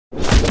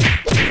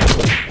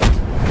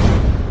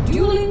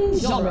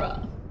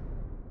genre.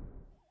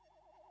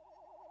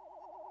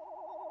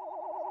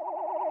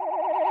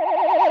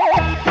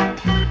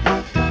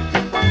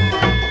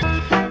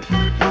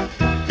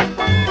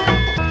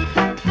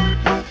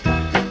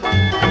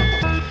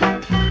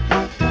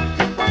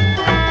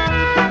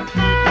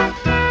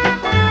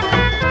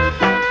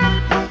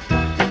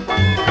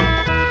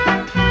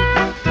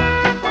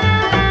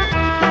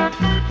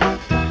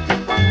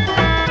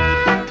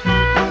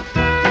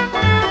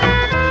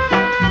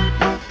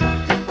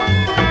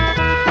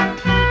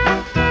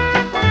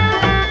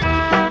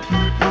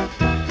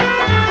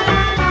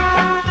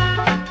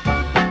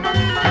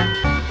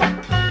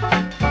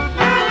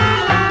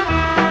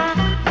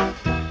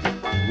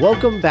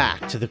 Welcome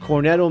back to the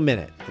Cornetto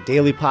Minute, the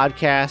daily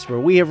podcast where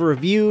we have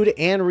reviewed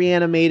and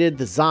reanimated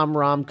the Zom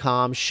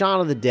rom-com Shaun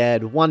of the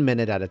Dead 1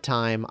 minute at a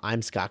time.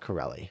 I'm Scott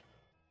Corelli.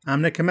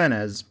 I'm Nick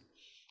Jimenez.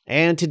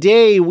 And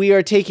today we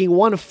are taking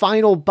one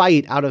final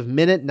bite out of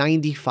minute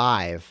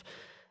 95,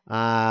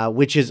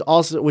 which is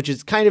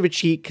kind of a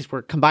cheat because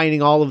we're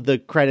combining all of the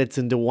credits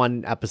into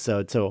one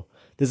episode. So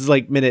this is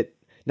like minute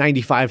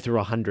 95 through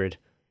 100,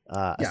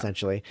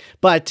 essentially.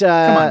 But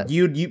come on,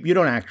 you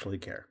don't actually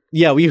care.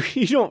 Yeah,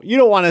 you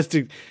don't want us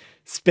to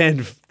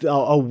spend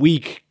a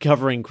week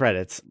covering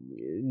credits.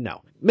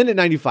 No. Minute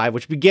 95,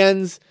 which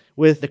begins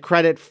with the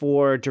credit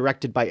for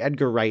directed by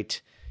Edgar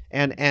Wright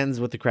and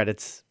ends with the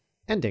credits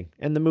ending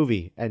and the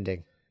movie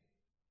ending.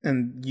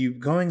 And you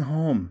going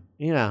home.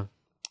 Yeah.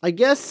 I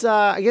guess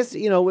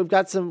we've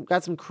got some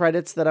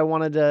credits that I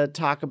wanted to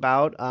talk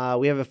about.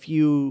 We have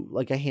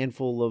a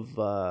handful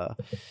of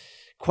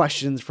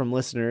questions from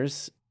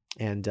listeners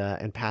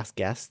and past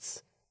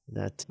guests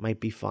that might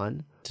be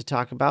fun to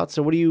talk about.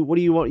 So what do you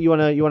want? You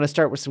want to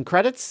start with some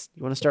credits?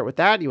 You want to start with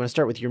that? You want to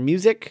start with your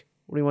music?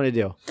 What do you want to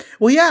do?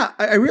 Well, yeah,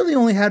 I really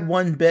only had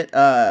one bit,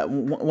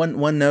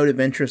 one note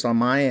of interest on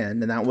my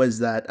end, and that was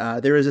that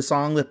there is a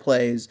song that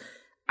plays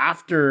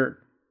after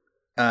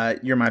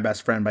You're My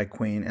Best Friend by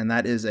Queen, and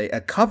that is a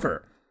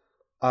cover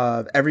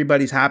of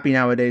Everybody's Happy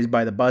Nowadays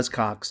by the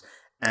Buzzcocks,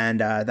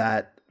 and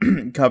that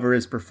cover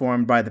is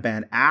performed by the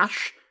band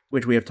Ash,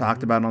 which we have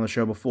talked about on the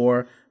show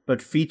before,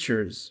 but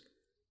features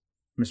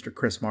Mr.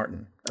 Chris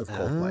Martin of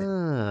Coldplay.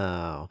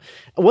 Oh,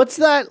 what's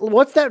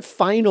that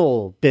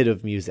final bit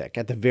of music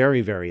at the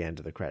very, very end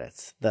of the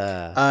credits?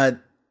 The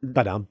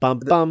ba-dum bum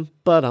bum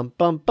ba-dum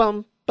bum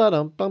bum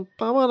ba-dum bum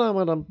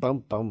bum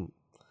bum bum.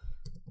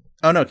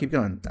 Oh no, keep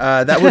going.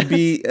 That would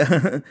be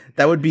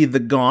the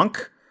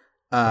Gonk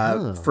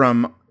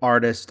from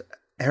artist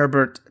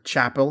Herbert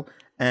Chappell,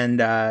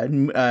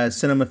 and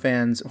cinema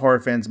fans,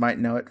 horror fans might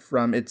know it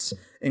from its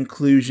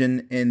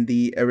inclusion in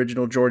the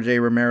original George A.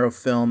 Romero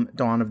film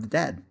Dawn of the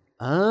Dead.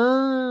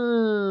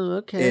 Oh,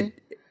 okay.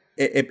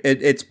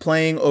 It's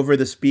playing over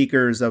the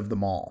speakers of the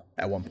mall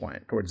at one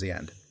point towards the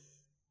end.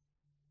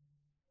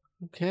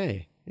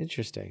 Okay,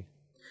 interesting.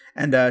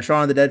 And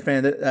Shaun of the Dead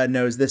fan that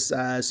knows this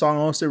song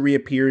also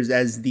reappears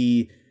as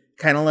the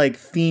kind of like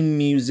theme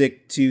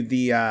music to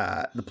the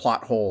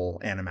plot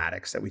hole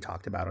animatics that we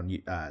talked about on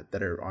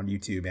that are on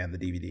YouTube and the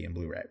DVD and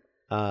Blu-ray.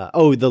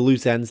 The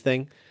loose ends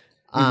thing.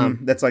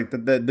 That's like the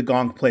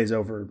gonk plays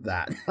over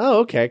that. Oh,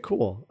 okay,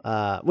 cool.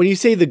 When you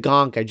say the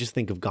gonk, I just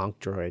think of Gonk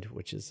Droid,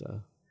 which is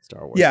a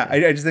Star Wars. Yeah,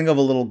 I just think of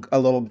a little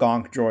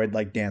gonk droid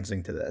like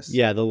dancing to this.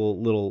 Yeah, the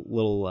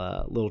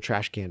little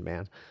trash can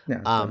man.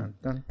 Yeah.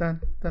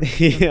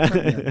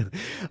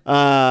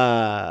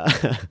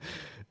 Yeah.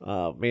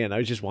 Oh man,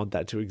 I just want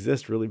that to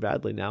exist really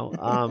badly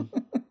now.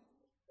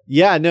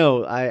 Yeah,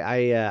 no,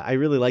 I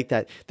really like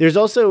that. There's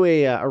also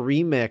a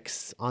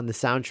remix on the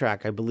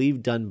soundtrack, I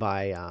believe, done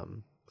by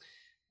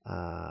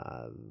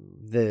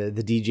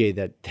the DJ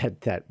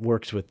that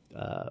works with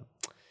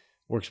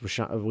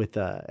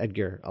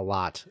Edgar a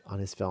lot on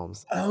his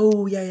films.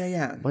 Oh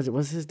yeah.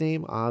 What's his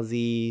name?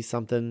 Ozzy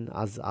something? Yeah.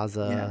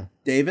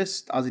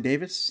 Ozzy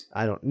Davis?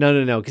 I don't.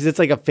 No, because it's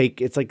like a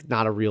fake. It's like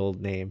not a real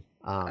name.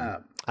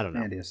 I don't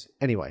know. Mandius.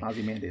 Anyway,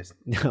 Ozymandias.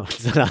 No,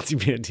 it's not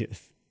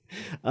Ozymandias.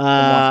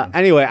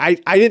 Anyway,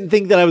 I didn't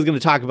think that I was going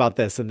to talk about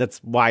this, and that's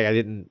why I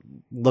didn't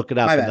look it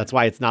up, and that's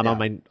why it's not on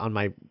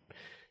my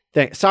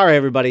thing. Sorry,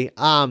 everybody.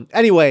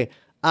 Anyway,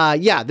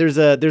 there's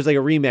like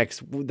a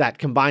remix that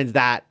combines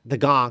the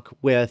gonk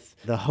with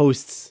the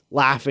hosts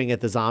laughing at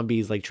the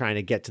zombies, like trying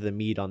to get to the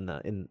meat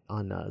on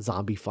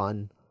Zombie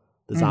Fun,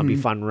 the Zombie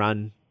Fun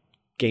Run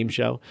game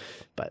show.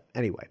 But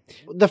anyway,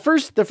 the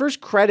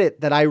first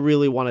credit that I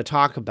really want to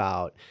talk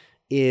about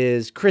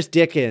is Chris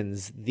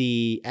Dickens,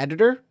 the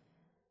editor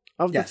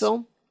of the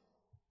film.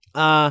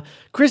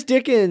 Chris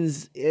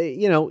Dickens,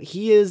 he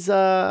is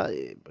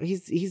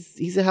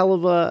he's a hell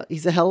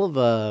of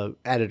a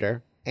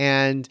editor.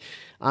 And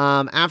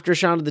after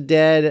Shaun of the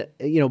Dead,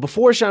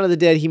 before Shaun of the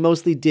Dead, he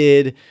mostly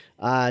did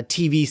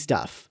TV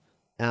stuff.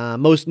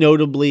 Most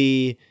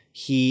notably,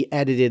 he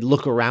edited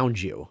Look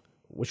Around You,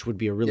 which would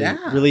be a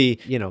really,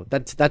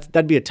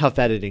 that'd be a tough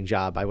editing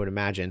job, I would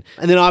imagine.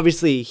 And then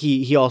obviously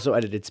he also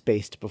edited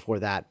Spaced before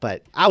that,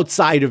 but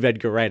outside of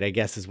Edgar Wright, I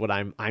guess is what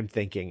I'm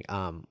thinking.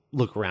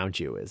 Look Around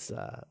You is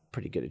a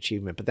pretty good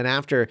achievement. But then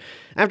after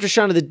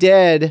Shaun of the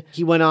Dead,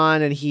 he went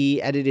on and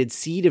he edited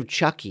Seed of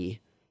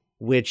Chucky,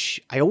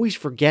 which I always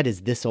forget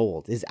is this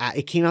old.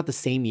 It came out the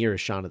same year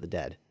as Shaun of the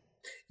Dead.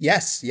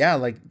 Yes, yeah,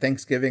 like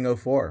Thanksgiving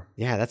 04.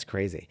 Yeah, that's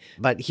crazy.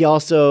 But he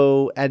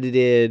also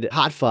edited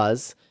Hot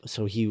Fuzz,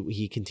 so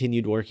he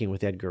continued working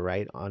with Edgar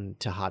Wright on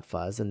to Hot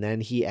Fuzz, and then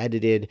he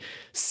edited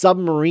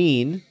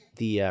Submarine,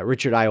 the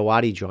Richard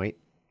Ayoade joint.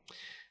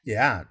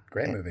 Yeah,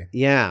 great movie.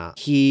 Yeah,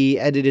 he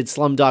edited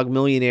Slumdog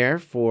Millionaire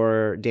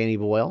for Danny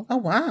Boyle. Oh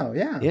wow,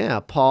 yeah.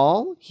 Yeah,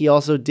 Paul. He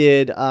also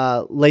did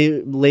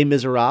Les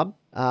Miserables.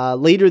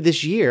 Later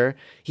this year,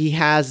 he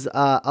has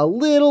a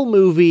little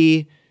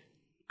movie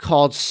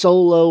called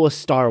Solo: A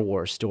Star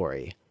Wars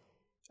Story.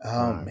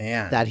 Oh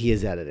man, that he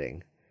is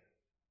editing.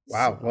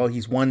 Wow. So,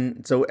 well,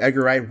 so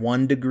Edgar Wright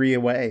 1 degree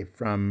away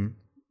from.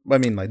 I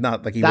mean, like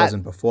not like he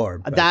wasn't before.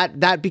 But.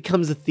 That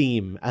becomes a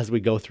theme as we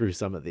go through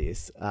some of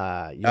these.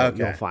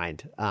 You'll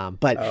find.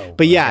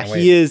 But yeah,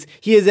 he is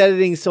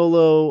editing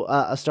Solo: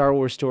 A Star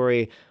Wars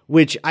Story,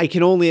 which I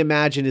can only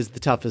imagine is the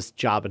toughest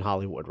job in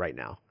Hollywood right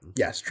now.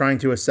 Yes, trying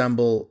to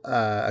assemble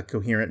a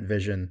coherent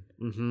vision.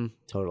 Mm-hmm,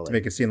 totally. To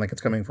make it seem like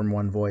it's coming from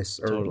one voice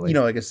or,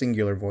 like a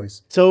singular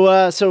voice. So,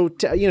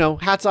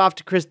 hats off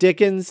to Chris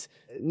Dickens.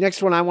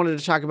 Next one I wanted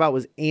to talk about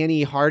was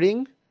Annie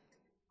Harding,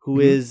 who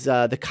is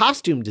the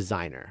costume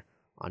designer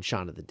on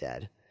Shaun of the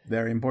Dead.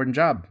 Very important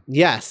job.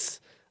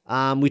 Yes.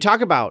 We talk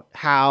about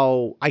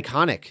how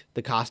iconic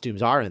the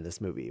costumes are in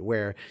this movie,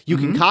 where you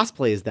can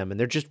cosplay as them and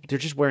they're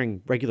just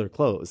wearing regular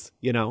clothes,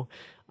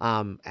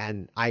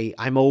 and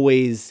I'm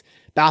always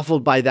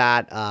baffled by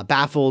that,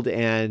 baffled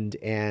and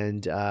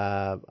in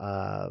awe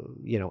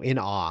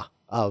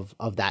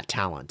of that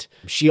talent.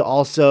 She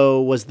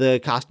also was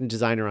the costume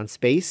designer on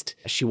Spaced.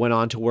 She went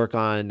on to work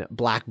on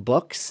Black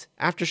Books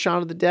after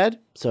Shaun of the Dead,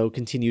 so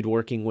continued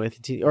working with,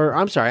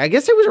 I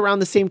guess it was around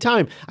the same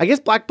time. I guess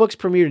Black Books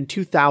premiered in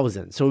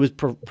 2000, so it was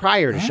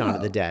prior to Shaun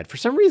of the Dead. For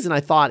some reason,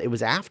 I thought it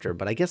was after,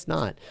 but I guess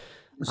not.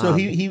 So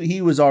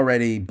he was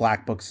already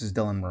Black Books'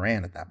 Dylan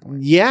Moran at that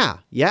point. Yeah,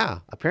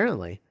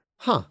 apparently.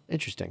 Huh,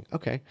 interesting.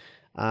 Okay.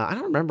 I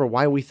don't remember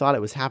why we thought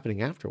it was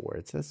happening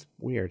afterwards. That's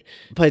weird.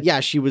 But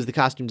yeah, she was the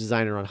costume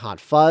designer on Hot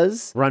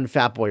Fuzz, Run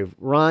Fat Boy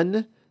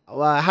Run,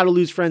 How to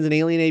Lose Friends and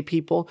Alienate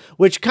People,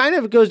 which kind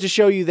of goes to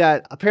show you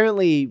that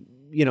apparently,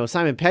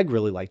 Simon Pegg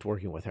really liked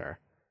working with her.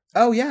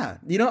 Oh yeah.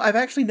 I've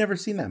actually never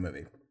seen that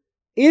movie.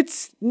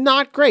 It's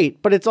not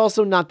great, but it's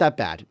also not that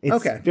bad.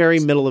 It's very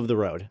middle of the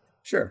road.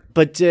 Sure.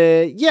 But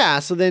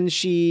so then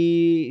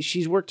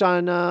she's worked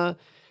on a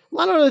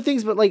lot of other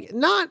things, but like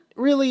not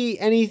really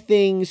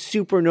anything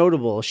super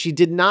notable. She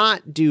did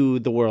not do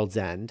The World's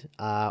End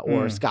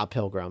or Scott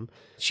Pilgrim.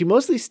 She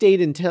mostly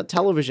stayed in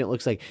television, it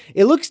looks like.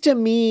 It looks to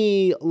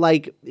me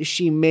like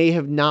she may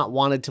have not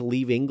wanted to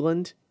leave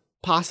England,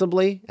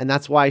 possibly. And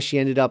that's why she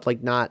ended up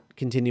like not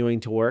continuing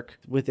to work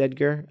with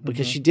Edgar,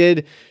 because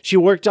she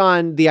worked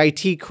on The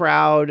IT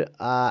Crowd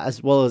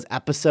as well as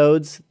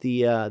Episodes,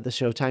 the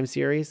Showtime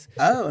series.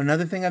 Oh,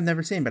 another thing I've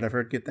never seen, but I've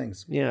heard good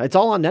things. Yeah, it's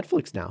all on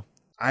Netflix now.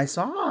 I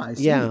see.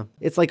 Yeah,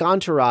 it's like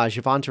Entourage,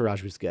 if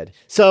Entourage was good.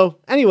 So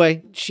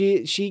anyway,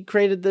 she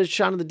created the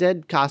Shaun of the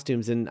Dead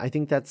costumes, and I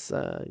think that's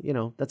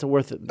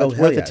worth a tip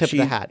of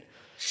the hat.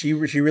 She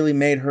really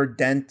made her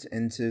dent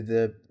into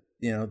the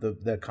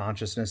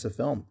consciousness of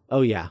film.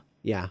 Oh yeah,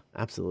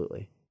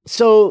 absolutely.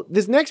 So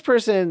this next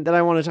person that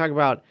I want to talk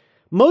about,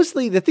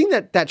 mostly the thing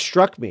that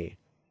struck me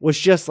was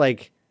just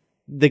like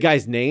the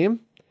guy's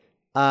name,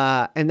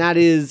 and that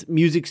is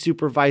music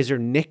supervisor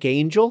Nick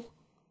Angel.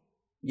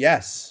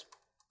 Yes.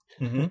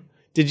 Mm-hmm.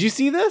 Did you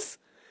see this?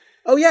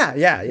 Oh yeah.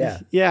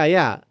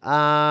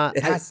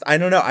 It has. I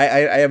don't know.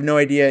 I have no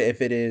idea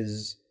if it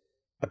is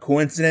a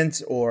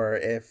coincidence or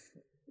if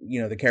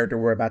the character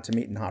we're about to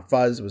meet in Hot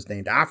Fuzz was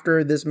named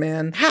after this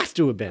man. Has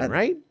to have been,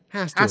 right?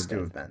 Has to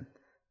have been.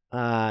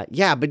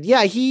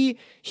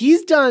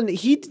 He's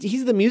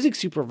the music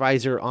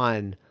supervisor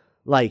on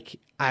like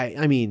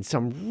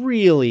some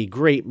really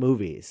great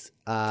movies.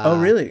 Oh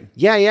really?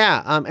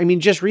 Yeah.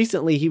 Just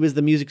recently he was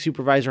the music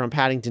supervisor on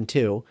Paddington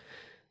 2.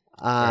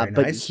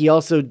 But he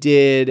also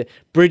did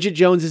Bridget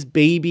Jones's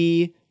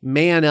Baby,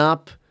 Man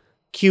Up,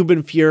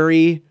 Cuban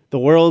Fury, The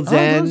World's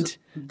End.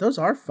 Those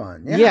are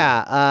fun.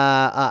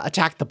 Yeah.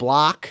 Attack the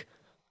Block.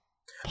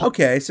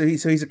 Okay, so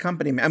he's a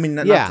company man. I mean,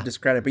 not to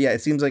discredit, but yeah, it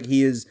seems like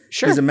he's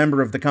a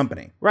member of the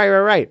company.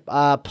 Right.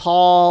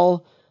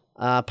 Paul,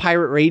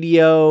 Pirate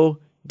Radio,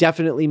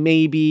 Definitely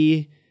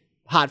Maybe,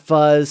 Hot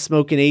Fuzz,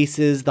 Smokin'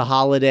 Aces, The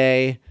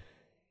Holiday.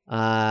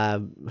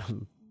 All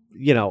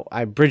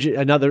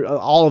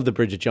of the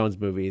Bridget Jones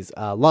movies,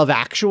 Love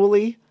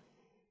Actually,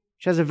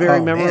 which has a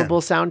very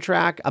memorable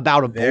soundtrack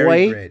about a boy.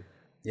 Very great.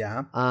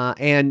 Yeah.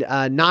 And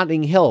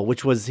Notting Hill,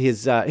 which was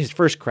his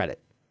first credit,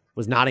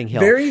 was Notting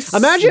Hill.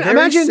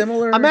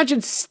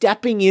 Imagine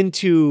stepping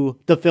into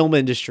the film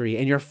industry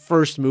and your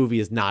first movie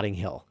is Notting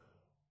Hill.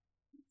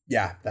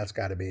 Yeah, that's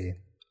got to be.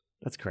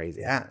 That's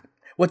crazy. Yeah.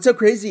 What's so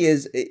crazy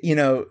is,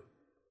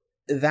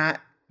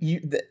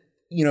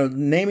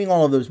 naming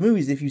all of those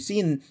movies, if you've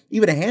seen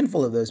even a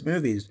handful of those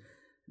movies,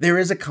 there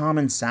is a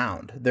common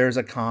sound. There's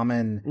a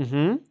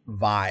common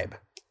vibe.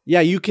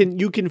 Yeah, you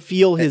can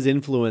feel his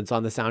influence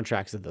on the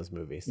soundtracks of those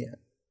movies. Yeah.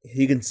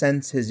 You can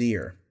sense his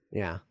ear.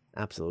 Yeah,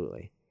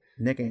 absolutely.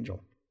 Nick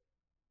Angel.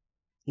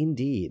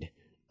 Indeed.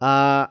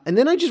 And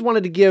then I just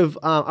wanted to give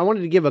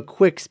a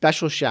quick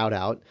special shout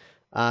out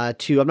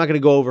to, I'm not going to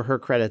go over her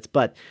credits,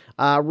 but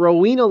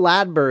Rowena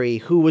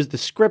Ladbury, who was the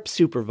script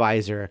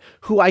supervisor,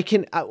 who I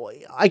can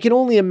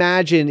only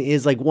imagine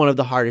is like one of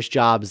the hardest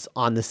jobs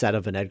on the set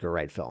of an Edgar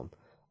Wright film.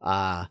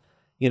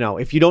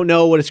 If you don't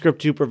know what a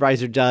script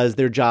supervisor does,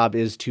 their job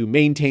is to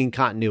maintain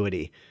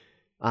continuity,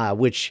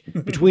 which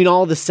between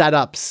all the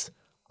setups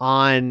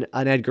on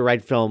an Edgar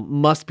Wright film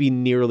must be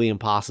nearly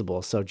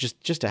impossible. So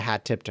just a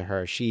hat tip to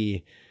her.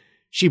 She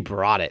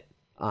brought it.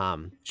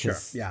 Sure.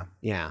 Yeah.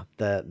 Yeah.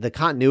 The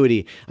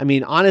continuity. I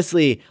mean,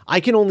 honestly, I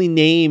can only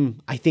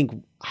name, I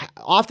think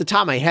off the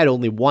top of my head,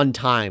 only one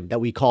time that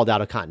we called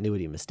out a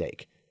continuity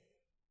mistake.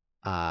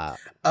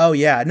 Oh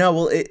yeah. No,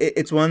 well,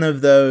 it's one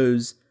of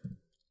those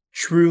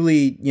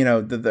truly,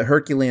 the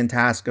Herculean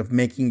task of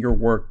making your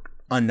work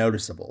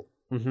unnoticeable.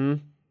 Mm-hmm.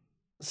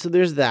 So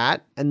there's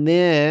that. And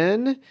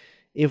then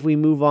if we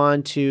move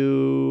on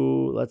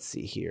to, let's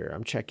see here,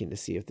 I'm checking to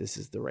see if this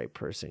is the right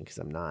person because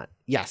I'm not.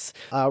 Yes.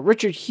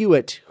 Richard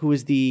Hewitt, who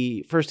is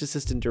the first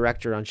assistant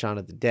director on Shaun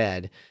of the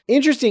Dead.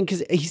 Interesting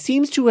because he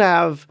seems to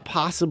have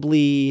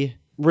possibly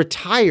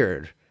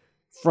retired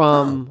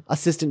from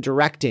assistant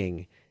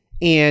directing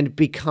and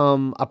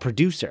become a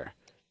producer.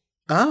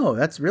 Oh,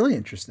 that's really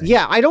interesting.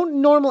 Yeah, I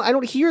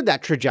don't hear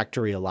that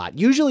trajectory a lot.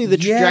 Usually the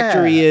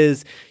trajectory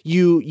is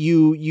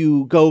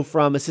you go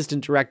from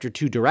assistant director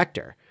to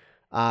director.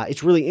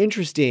 It's really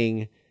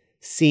interesting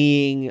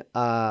seeing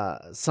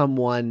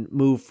someone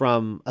move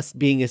from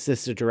being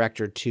assistant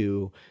director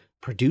to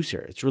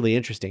producer. It's really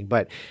interesting.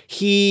 But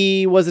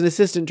he was an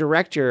assistant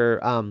director,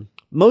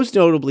 most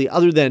notably,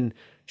 other than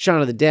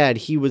Shaun of the Dead,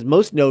 he was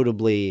most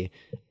notably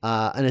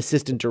an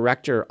assistant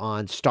director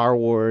on Star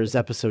Wars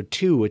Episode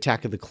 2,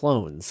 Attack of the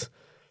Clones.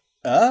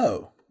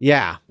 Oh.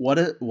 Yeah. What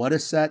a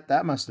set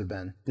that must have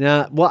been.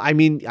 Well, I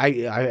mean,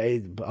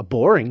 I a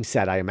boring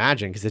set, I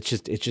imagine, because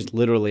it's just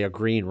literally a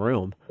green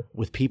room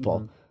with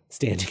people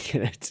standing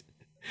in it.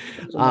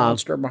 There's a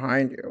monster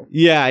behind you.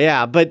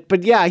 Yeah.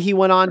 But yeah, he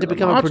went on to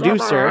become a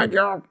producer.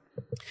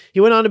 He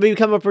went on to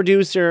become a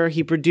producer.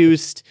 He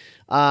produced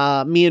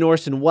me and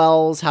Orson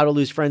Welles, How to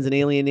Lose Friends and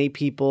Alienate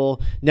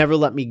People, Never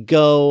Let Me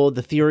Go,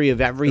 The Theory of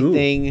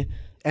Everything. Ooh.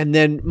 And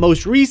then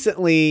most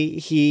recently,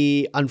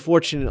 he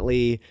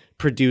unfortunately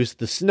produced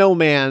The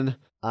Snowman.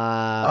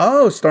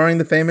 Starring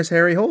the famous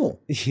Harry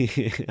Hole.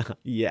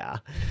 Yeah.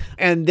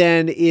 And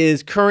then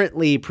is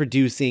currently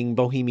producing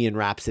Bohemian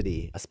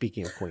Rhapsody,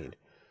 speaking of Queen.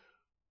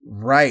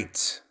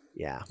 Right.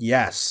 Yeah.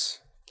 Yes.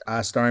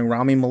 Starring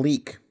Rami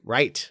Malek.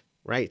 Right.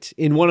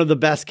 In one of the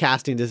best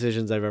casting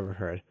decisions I've ever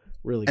heard.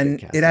 Really good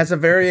casting. It has a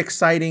very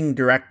exciting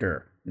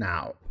director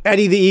now.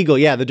 Eddie the Eagle.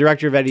 Yeah, the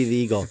director of Eddie the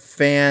Eagle.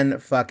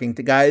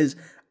 Guys.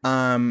 It's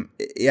a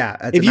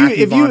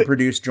Matthew Vaughn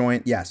produced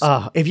joint. Yes.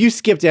 If you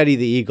skipped Eddie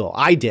the Eagle,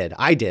 I did.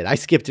 I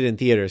skipped it in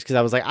theaters because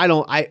I was like,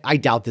 I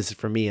doubt this is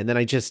for me. And then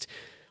I just,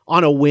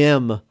 on a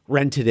whim,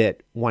 rented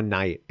it one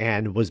night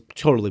and was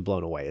totally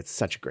blown away. It's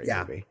such a great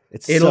movie.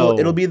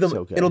 It'll be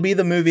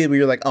the movie where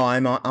you're like, oh,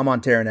 I'm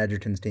on Taron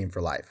Egerton's team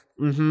for life.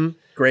 Mm-hmm.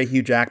 Great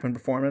Hugh Jackman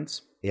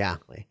performance. Yeah.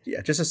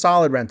 Yeah. Just a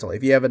solid rental.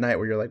 If you have a night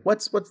where you're like,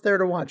 what's there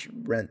to watch?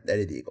 Rent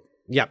Eddie the Eagle.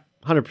 Yep.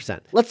 100%.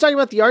 Let's talk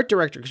about the art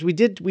director because we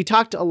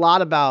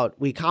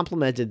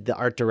complimented the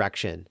art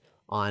direction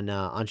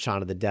on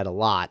Shaun of the Dead a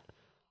lot.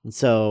 And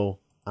so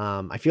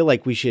I feel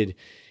like we should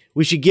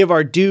give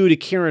our due to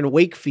Kieran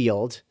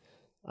Wakefield,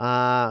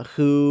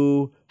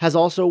 who has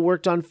also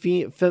worked on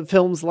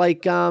films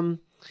like,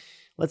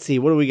 let's see,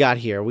 what do we got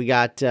here? We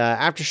got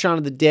after Shaun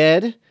of the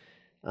Dead,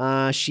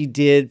 she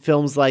did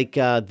films like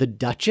The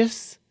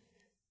Duchess,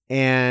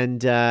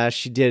 and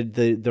she did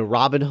the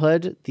Robin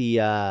Hood,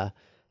 the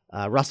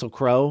Russell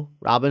Crowe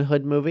Robin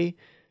Hood movie,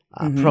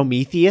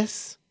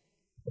 Prometheus.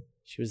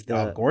 She was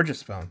the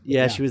gorgeous film.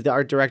 Yeah, she was the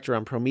art director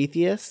on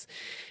Prometheus,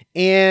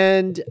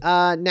 and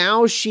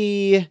now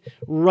she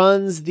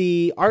runs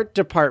the art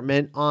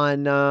department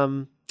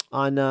on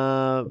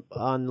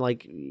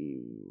like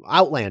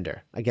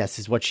Outlander, I guess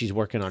is what she's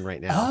working on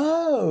right now.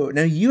 Oh,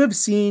 now you have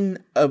seen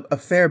a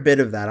fair bit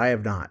of that. I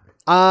have not.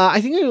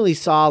 I think I only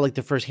saw like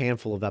the first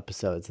handful of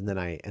episodes, and then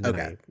I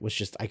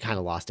kind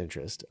of lost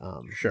interest.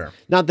 Sure.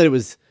 Not that it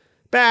was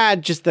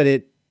bad, just that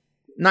it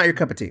not your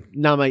cup of tea.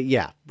 Not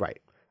my right.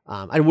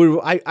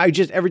 I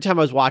just every time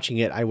I was watching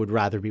it, I would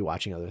rather be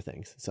watching other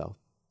things. So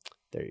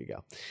there you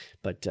go.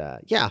 But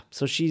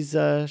so she's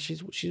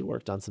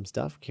worked on some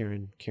stuff.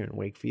 Kieran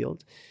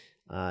Wakefield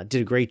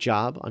did a great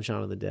job on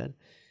Shaun of the Dead.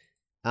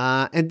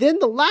 And then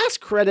the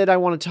last credit I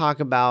want to talk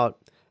about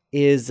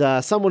is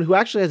someone who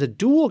actually has a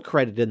dual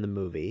credit in the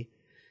movie.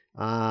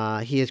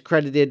 He is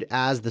credited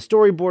as the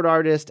storyboard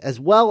artist as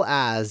well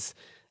as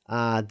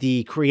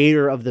the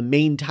creator of the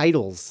main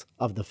titles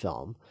of the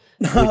film,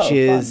 which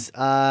is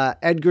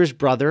Edgar's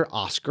brother,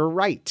 Oscar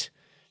Wright.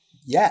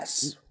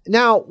 Yes.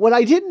 Now, what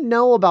I didn't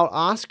know about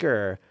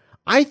Oscar,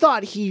 I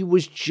thought he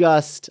was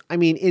just, I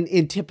mean,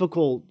 in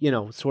typical,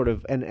 sort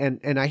of,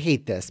 and I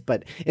hate this,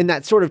 but in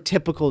that sort of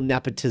typical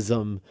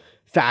nepotism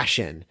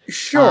fashion.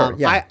 Sure.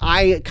 Yeah.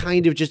 I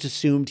kind of just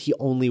assumed he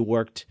only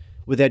worked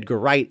with Edgar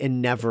Wright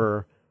and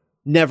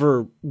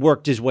never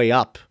worked his way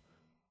up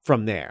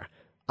from there.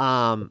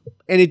 And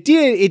it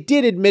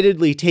did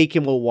admittedly take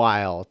him a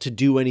while to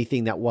do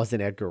anything that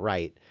wasn't Edgar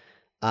Wright.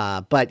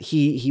 But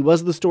he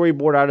was the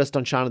storyboard artist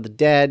on Shaun of the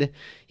Dead.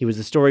 He was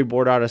the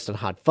storyboard artist on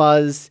Hot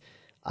Fuzz,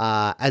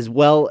 as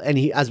well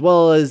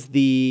as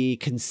the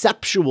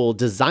conceptual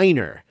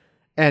designer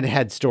and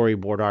head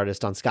storyboard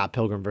artist on Scott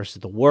Pilgrim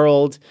vs. the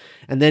World.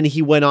 And then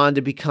he went on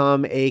to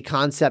become a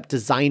concept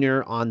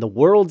designer on The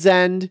World's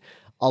End,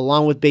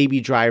 along with Baby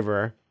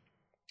Driver.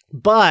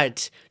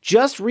 But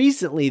just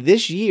recently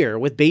this year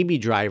with Baby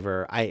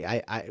Driver,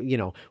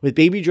 with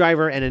Baby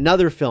Driver and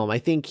another film, I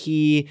think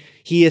he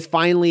has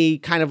finally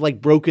kind of like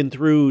broken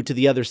through to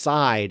the other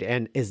side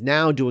and is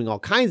now doing all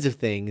kinds of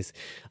things.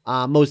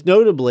 Most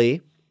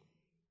notably,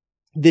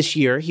 this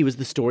year, he was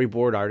the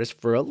storyboard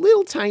artist for a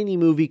little tiny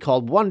movie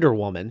called Wonder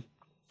Woman.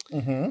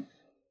 Mm-hmm.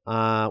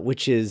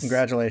 Which is...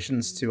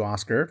 Congratulations to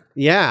Oscar.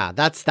 Yeah,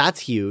 that's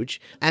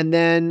huge. And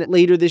then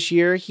later this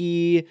year,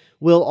 he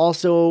will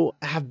also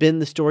have been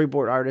the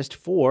storyboard artist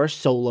for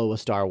Solo, a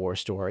Star Wars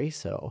story.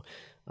 So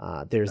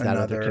there's that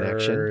other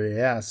connection.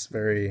 Yes,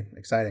 very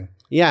exciting.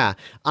 Yeah.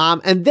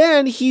 And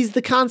then he's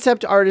the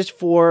concept artist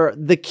for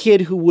The Kid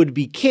Who Would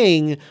Be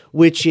King,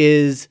 which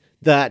is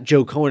that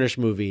Joe Cornish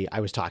movie I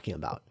was talking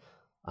about.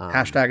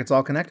 Hashtag it's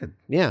all connected.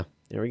 Yeah,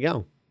 there we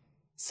go.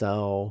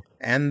 So,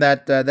 and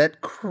that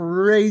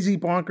crazy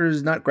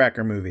bonkers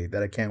Nutcracker movie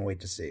that I can't wait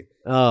to see.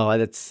 Oh,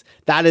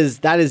 that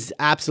is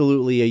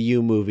absolutely a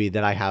you movie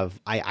that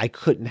I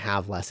couldn't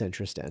have less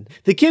interest in.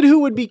 The Kid Who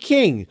Would Be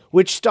King,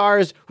 which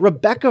stars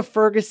Rebecca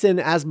Ferguson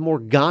as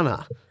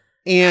Morgana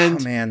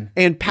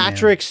and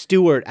Patrick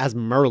Stewart as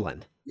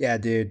Merlin. Yeah,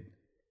 dude.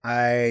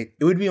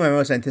 It would be my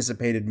most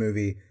anticipated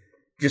movie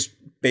just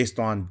based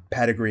on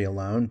pedigree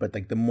alone, but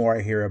like the more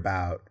I hear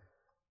about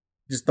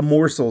just the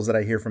morsels that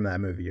I hear from that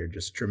movie are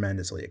just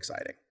tremendously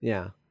exciting.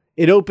 Yeah.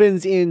 It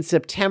opens in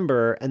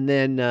September, and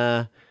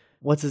then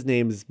what's his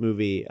name's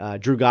movie?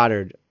 Drew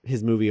Goddard,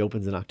 his movie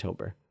opens in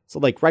October. So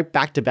like right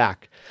back to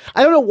back.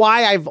 I don't know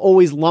why I've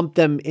always lumped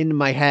them into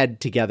my head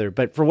together,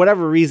 but for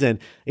whatever reason,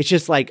 it's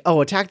just like, oh,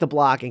 Attack the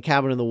Block and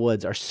Cabin in the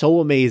Woods are so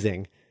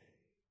amazing.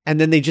 And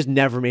then they just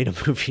never made a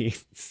movie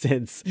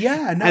since.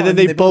 Yeah, no. And then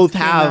they both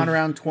have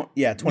around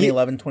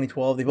 2011,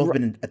 2012. They've both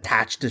been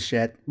attached to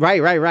shit.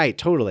 Right.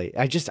 Totally.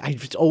 I just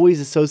always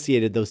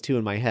associated those two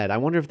in my head. I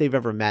wonder if they've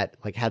ever met,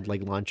 like had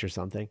like lunch or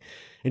something,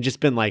 and just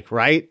been like,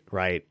 right,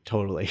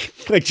 totally,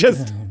 like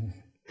just.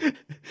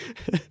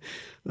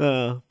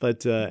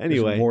 But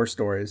anyway, more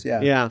stories.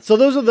 Yeah. So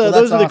those are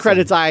the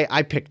credits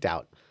I picked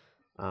out.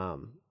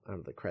 Out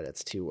of the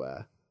credits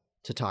to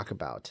talk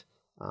about.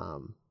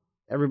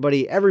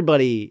 Everybody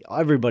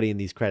in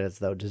these credits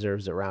though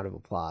deserves a round of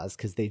applause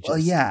because they just. Well,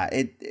 yeah,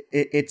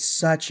 it's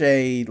such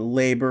a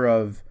labor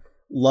of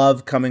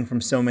love coming from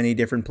so many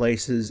different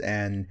places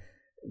and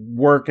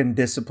work and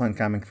discipline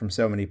coming from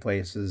so many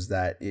places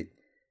that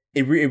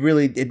it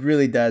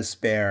really does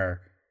spare.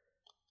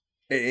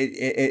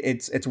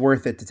 It's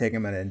worth it to take a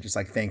minute and just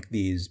like thank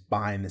these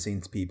behind the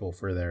scenes people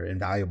for their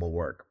invaluable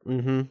work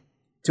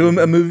to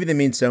a movie that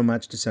means so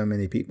much to so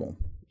many people.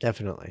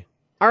 Definitely.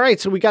 All right,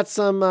 so we got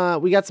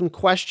some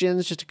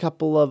questions, just a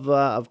couple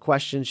of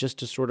questions just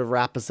to sort of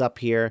wrap us up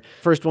here.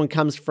 First one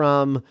comes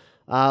from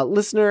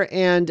listener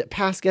and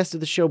past guest of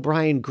the show,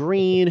 Brian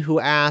Green, who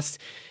asked,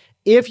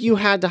 if you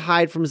had to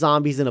hide from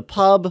zombies in a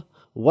pub,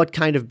 what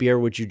kind of beer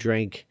would you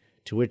drink?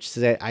 To which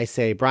I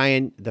say,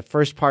 Brian, the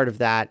first part of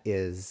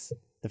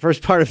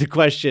the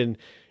question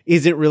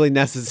isn't really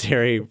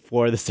necessary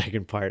for the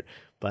second part.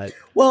 But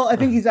well, I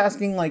think he's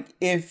asking like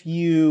if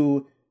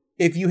you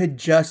had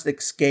just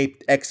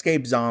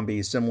escaped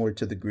zombies similar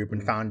to the group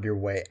and found your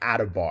way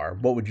at a bar,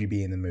 what would you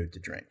be in the mood to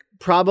drink?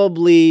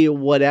 Probably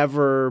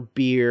whatever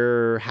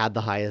beer had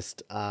the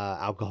highest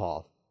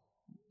alcohol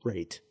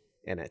rate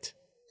in it.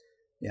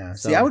 Yeah.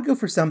 So, see, I would go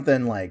for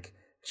something like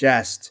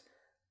just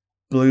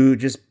blue,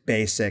 just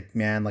basic,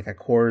 man, like a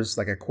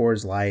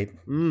Coors Light.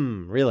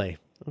 Really?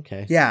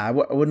 Okay. Yeah, I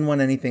wouldn't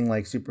want anything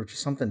like super,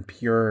 just something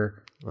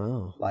pure.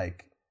 Oh.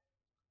 Like.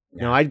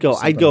 Yeah, no, I'd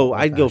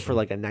go for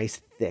like a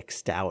nice thick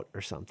stout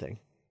or something.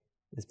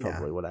 Is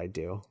probably what I'd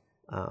do.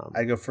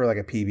 I'd go for like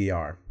a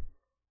PBR.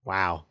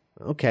 Wow.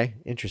 Okay.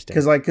 Interesting.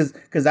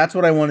 Because that's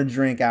what I want to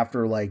drink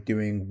after like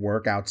doing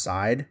work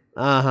outside.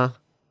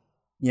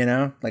 You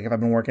know, like if I've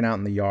been working out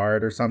in the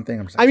yard or something.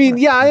 I'm just like,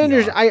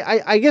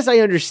 I guess I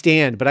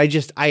understand, but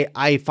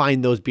I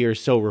find those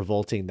beers so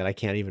revolting that I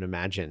can't even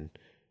imagine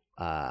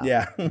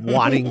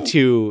wanting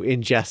to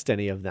ingest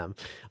any of them.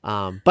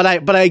 But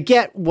I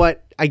get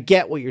what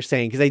you're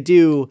saying,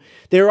 because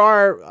there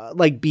are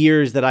like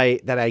beers that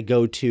I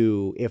go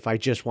to if I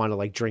just want to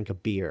like drink a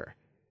beer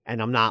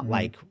and I'm not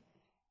like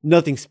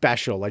nothing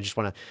special. I just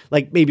want to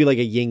like maybe like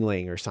a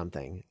Yingling or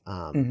something.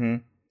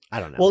 I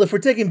don't know. Well, if we're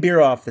taking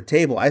beer off the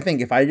table, I think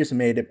if I just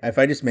made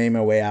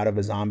my way out of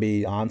a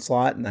zombie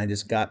onslaught and I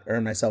just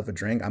earned myself a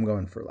drink, I'm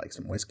going for like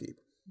some whiskey.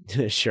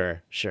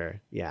 Sure.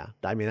 Yeah.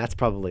 I mean, that's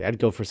probably, I'd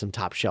go for some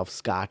top shelf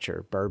scotch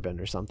or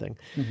bourbon or something.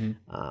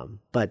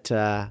 But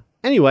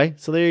anyway,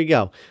 so there you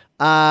go.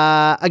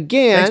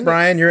 Again. Thanks,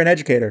 Brian. You're an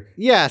educator.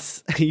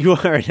 Yes, you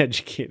are an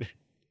educator.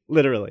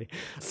 Literally.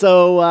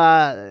 So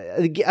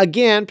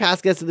again,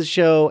 past guest of the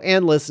show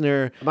and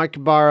listener, Mark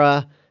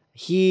Kabara,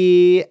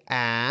 he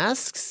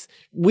asks,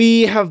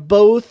 we have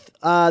both,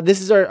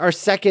 this is our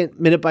second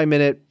minute by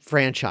minute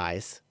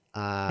franchise.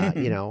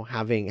 You know,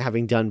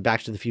 having done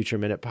Back to the Future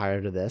Minute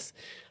prior to this,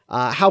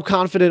 how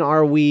confident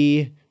are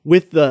we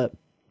with the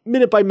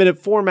minute by minute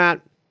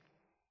format?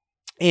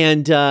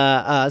 And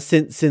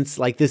since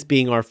like this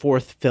being our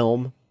fourth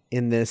film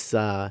in this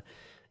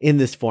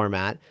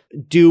format,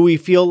 do we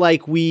feel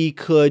like we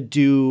could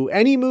do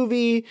any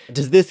movie?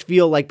 Does this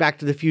feel like Back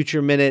to the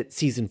Future Minute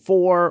season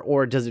 4,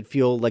 or does it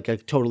feel like a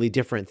totally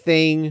different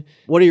thing?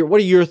 What are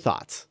your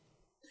thoughts?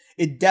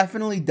 It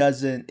definitely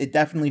doesn't. It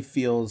definitely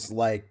feels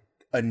like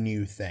a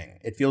new thing.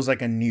 It feels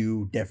like a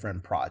new,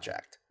 different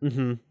project.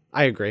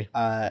 I agree.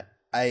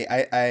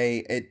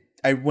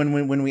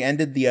 When we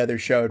ended the other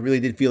show, it really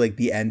did feel like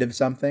the end of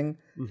something.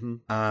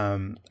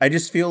 I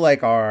just feel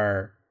like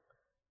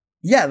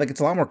like it's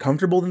a lot more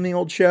comfortable than the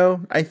old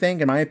show, I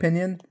think, in my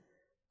opinion.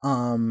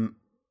 But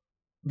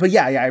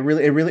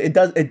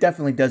it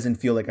definitely doesn't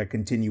feel like a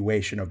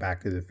continuation of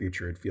Back to the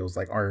Future. It feels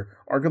like our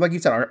like you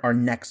said, our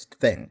next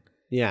thing.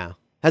 Yeah.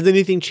 Has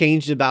anything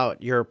changed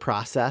about your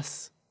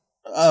process?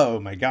 Oh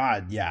my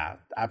God. Yeah,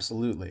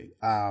 absolutely.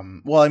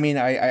 Well, I mean,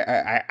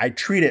 I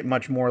treat it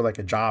much more like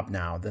a job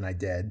now than I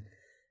did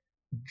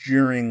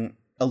during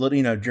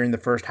the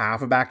first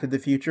half of Back to the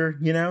Future,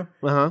 you know?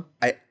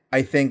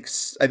 I think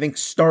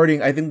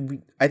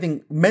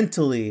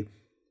mentally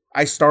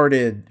I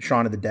started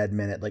Shaun of the Dead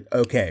Minute like,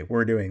 okay,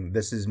 we're doing,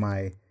 this is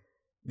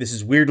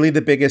weirdly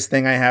the biggest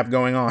thing I have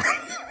going on.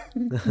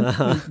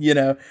 You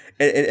know,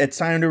 it's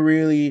time to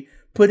really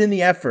put in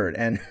the effort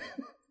and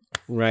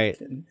right.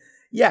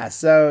 Yeah,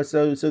 so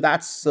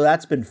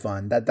that's been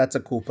fun. That's a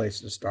cool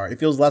place to start. It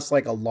feels less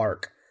like a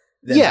lark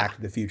than Back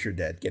to the Future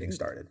did getting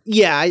started.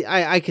 Yeah,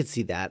 I could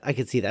see that. I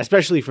could see that,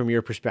 especially from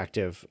your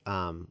perspective,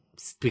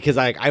 because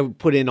I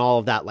put in all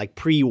of that like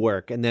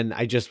pre-work, and then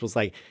I just was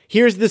like,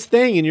 "Here's this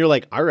thing," and you're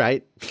like, "All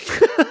right,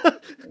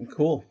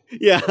 cool."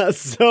 Yeah.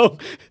 So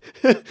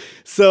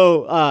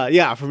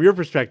yeah, from your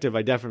perspective,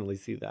 I definitely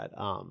see that.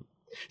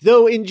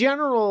 Though in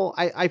general,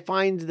 I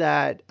find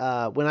that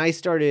when I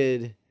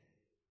started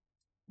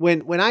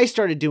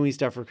doing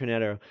stuff for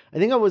Cornetto, I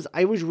think I was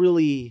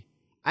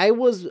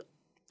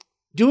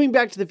doing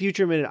Back to the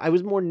Future Minute. I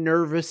was more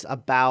nervous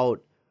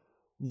about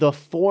the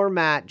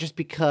format just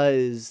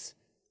because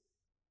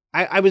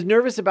I was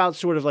nervous about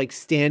sort of like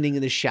standing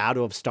in the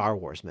shadow of Star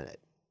Wars Minute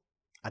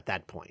at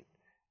that point.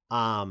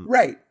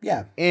 Right.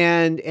 Yeah.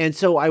 And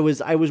so I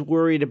was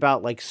worried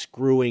about like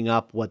screwing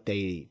up what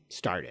they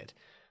started.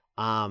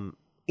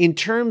 In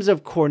terms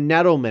of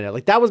Cornetto Minute,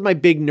 like that was my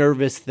big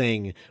nervous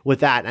thing with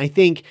that. And I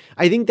think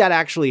that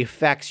actually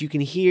affects, you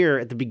can hear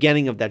at the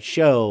beginning of that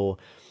show,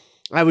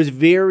 I was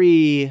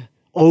very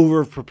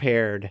over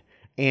prepared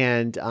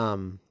and,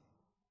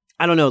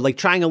 I don't know, like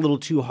trying a little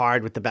too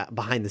hard with the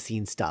behind the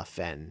scenes stuff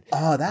and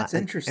that's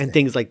interesting and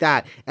things like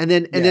that. And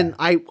then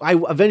I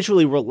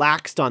eventually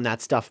relaxed on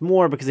that stuff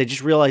more because I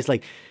just realized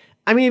like,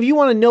 I mean, if you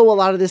want to know a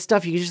lot of this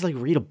stuff, you can just like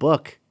read a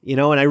book, you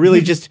know, and I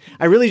really just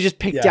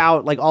picked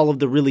out like all of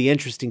the really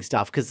interesting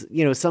stuff because,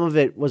 you know, some of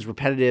it was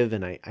repetitive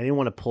and I didn't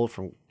want to pull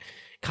from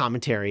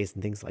commentaries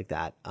and things like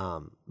that.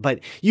 But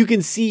you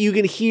can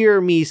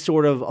hear me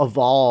sort of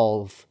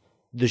evolve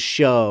the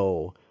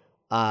show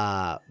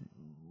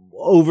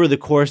over the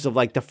course of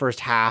like the first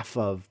half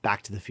of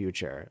Back to the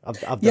Future of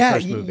the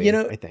first movie, you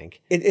know, I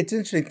think. It's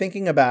interesting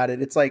thinking about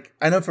it. It's like,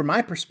 I know from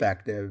my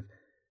perspective,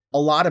 a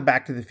lot of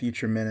Back to the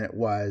Future Minute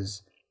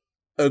was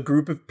a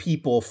group of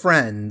people,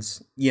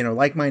 friends, you know,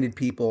 like-minded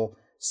people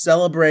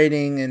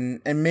celebrating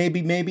and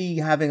maybe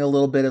having a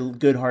little bit of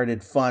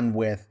good-hearted fun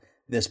with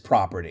this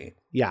property.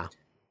 Yeah.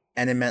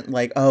 And it meant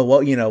like, oh,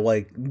 well, you know,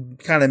 like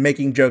kind of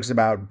making jokes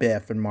about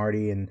Biff and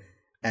Marty and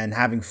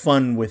having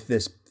fun with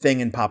this thing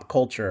in pop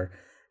culture.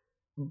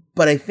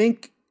 But I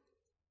think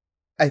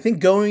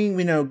going,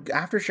 you know,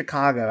 after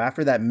Chicago,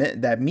 after that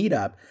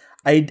meetup,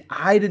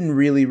 I didn't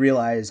really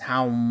realize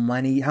how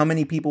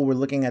many people were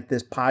looking at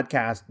this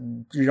podcast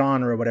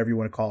genre, whatever you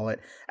want to call it,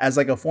 as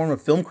like a form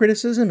of film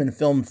criticism and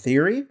film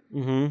theory.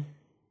 Mm-hmm.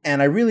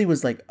 And I really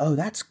was like, oh,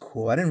 that's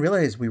cool. I didn't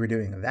realize we were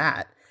doing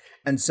that.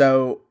 And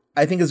so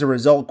I think as a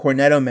result,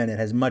 Cornetto Minute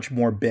has much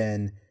more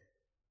been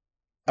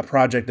a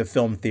project of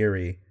film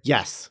theory.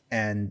 Yes.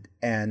 And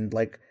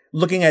like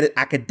looking at it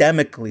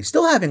academically,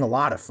 still having a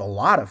lot of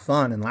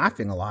fun and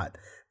laughing a lot,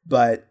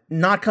 but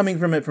not coming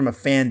from it from a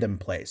fandom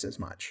place as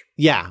much.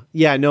 Yeah.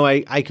 No,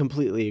 I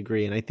completely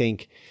agree. And I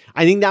think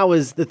that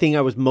was the thing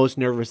I was most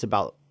nervous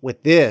about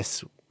with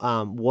this,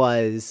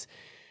 was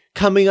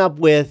coming up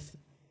with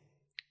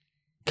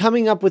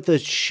a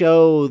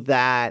show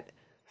that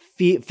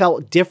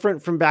felt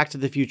different from Back to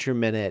the Future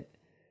Minute,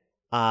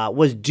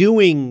 was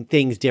doing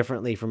things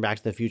differently from Back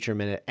to the Future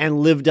Minute, and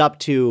lived up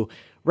to,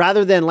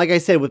 rather than, like I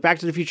said, with Back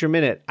to the Future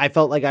Minute, I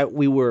felt like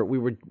we were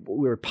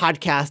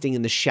podcasting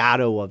in the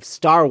shadow of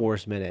Star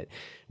Wars Minute.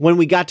 When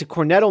we got to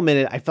Cornetto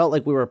Minute, I felt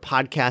like we were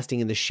podcasting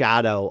in the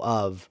shadow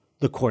of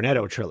the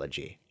Cornetto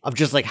trilogy, of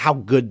just like how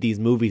good these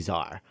movies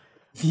are.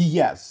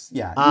 Yes.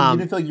 Yeah. You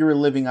didn't feel like you were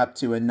living up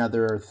to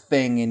another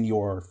thing in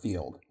your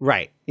field.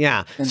 Right.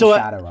 Yeah. In the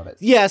shadow of it.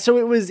 Yeah. So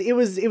it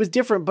was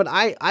different, but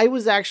I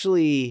was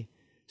actually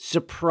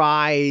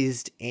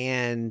surprised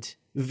and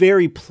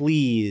very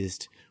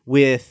pleased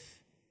with,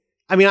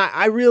 I mean,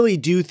 I really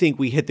do think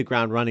we hit the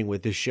ground running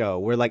with this show,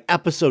 where like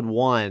episode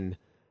 1,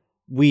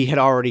 we had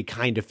already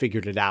kind of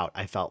figured it out.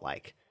 I felt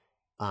like,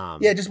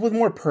 yeah, just with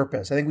more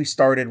purpose. I think we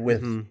started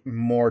with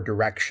more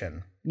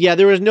direction. Yeah,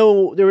 there was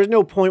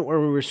no point where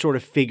we were sort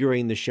of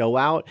figuring the show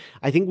out.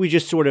 I think we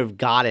just sort of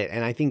got it.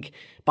 And I think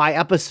by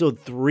episode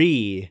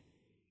 3,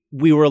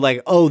 we were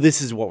like, oh,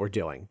 this is what we're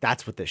doing.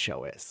 That's what this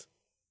show is.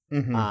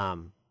 Mm-hmm.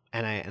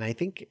 And I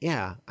think,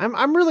 yeah,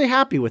 I'm really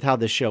happy with how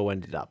this show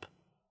ended up.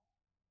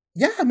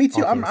 Yeah, me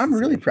too. I'm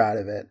really proud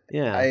of it.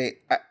 Yeah.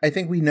 I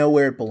think we know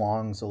where it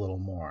belongs a little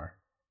more.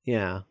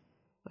 Yeah,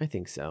 I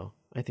think so.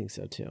 I think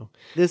so too.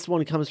 This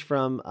one comes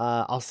from,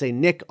 I'll say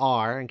Nick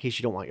R, in case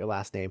you don't want your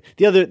last name.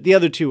 The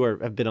other two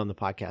have been on the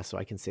podcast, so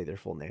I can say their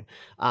full name.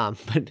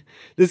 But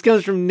this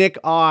comes from Nick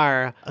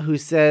R, who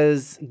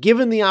says,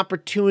 given the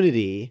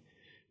opportunity,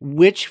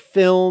 which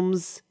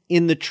films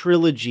in the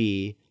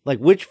trilogy, like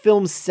which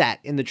film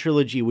set in the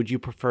trilogy would you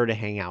prefer to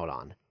hang out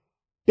on?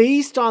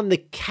 Based on the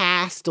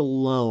cast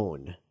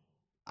alone,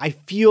 I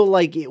feel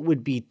like it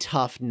would be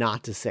tough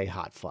not to say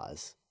Hot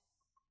Fuzz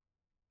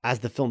as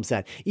the film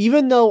set.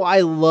 Even though I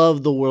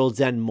love The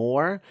World's End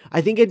more, I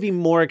think I'd be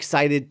more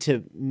excited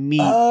to meet.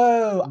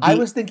 Oh, I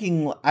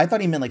thought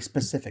he meant like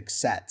specific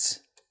sets.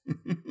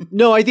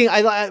 No, I think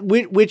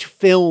which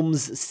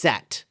film's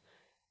set.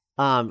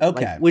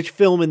 Okay. Like which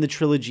film in the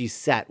trilogy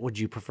set would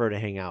you prefer to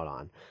hang out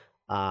on?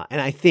 And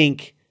I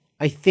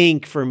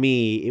think for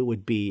me, it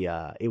would be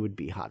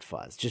Hot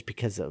Fuzz, just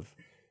because of,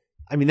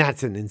 I mean,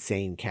 that's an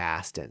insane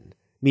cast, and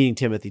meeting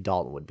Timothy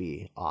Dalton would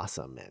be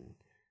awesome.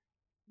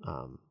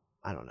 And,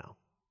 I don't know.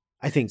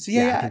 I think,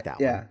 I think that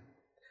one.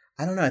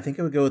 I don't know. I think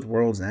I would go with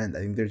World's End. I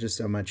think there's just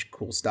so much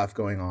cool stuff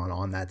going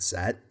on that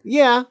set.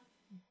 Yeah.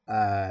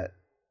 Yeah.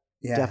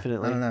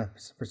 Definitely. I don't know.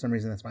 For some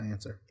reason, that's my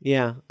answer.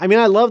 Yeah. I mean,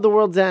 I love The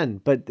World's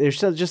End, but there's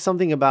just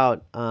something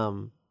about,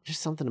 the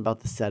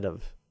set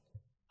of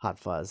Hot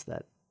Fuzz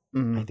that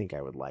I think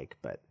I would like.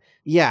 But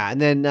yeah. And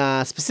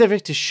then,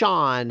 specific to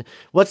Sean,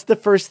 what's the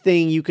first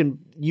thing you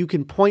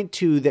can point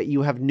to that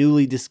you have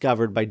newly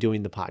discovered by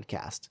doing the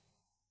podcast?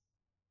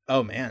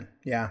 Oh man,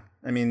 yeah.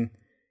 I mean,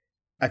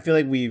 I feel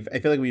like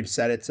we've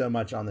said it so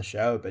much on the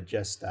show, but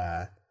just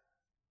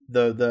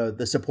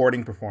the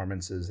supporting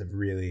performances have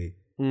really,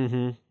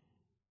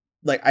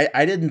 like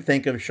I didn't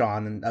think of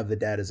Shaun of the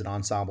Dead as an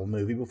ensemble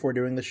movie before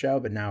doing the show,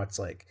 but now it's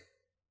like,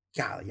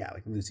 yeah,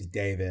 like Lucy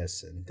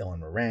Davis and Dylan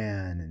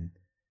Moran, and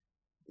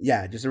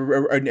yeah, just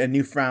a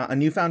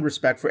newfound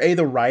respect for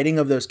the writing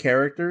of those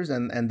characters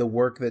and the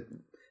work that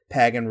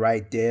Pegg and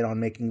Wright did on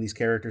making these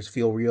characters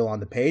feel real on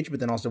the page, but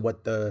then also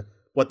what the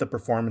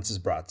performances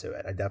brought to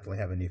it. I definitely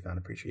have a newfound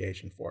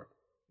appreciation for.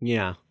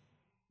 Yeah,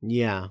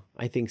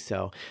 I think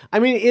so. I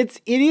mean,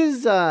 it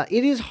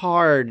is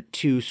hard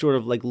to sort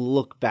of like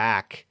look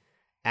back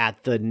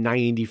at the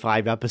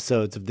 95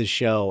 episodes of the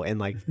show and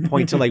like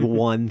point to like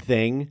one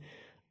thing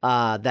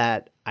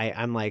that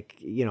I'm like,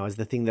 as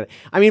the thing that,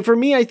 I mean, for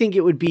me, I think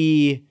it would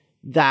be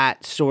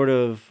that sort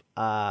of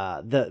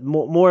the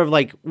more of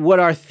like what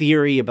our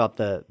theory about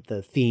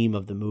the theme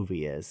of the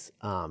movie is,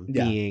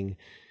 being,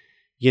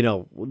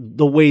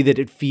 the way that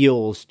it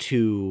feels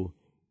to,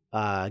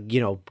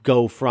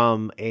 go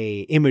from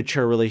a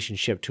immature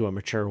relationship to a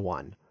mature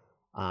one,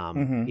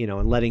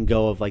 and letting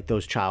go of like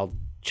those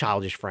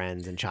childish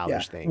friends and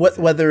childish things.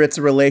 Whether it's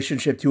a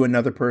relationship to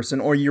another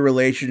person or your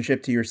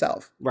relationship to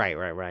yourself. Right.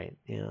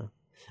 Yeah.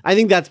 I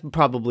think that's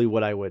probably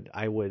what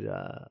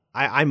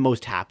I'm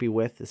most happy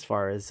with as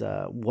far as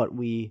what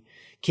we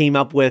came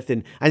up with.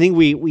 And I think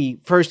we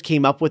first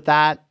came up with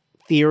that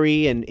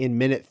theory in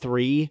minute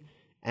 3.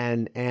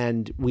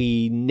 And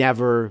we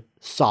never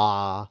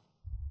saw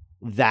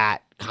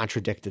that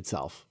contradict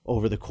itself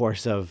over the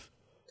course of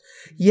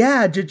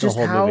just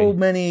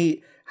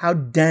how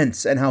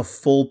dense and how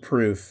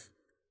foolproof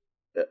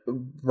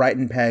Wright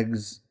and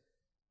Pegg's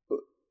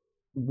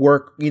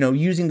work,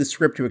 using the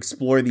script to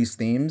explore these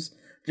themes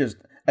just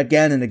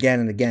again and again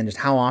and again, just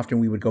how often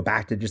we would go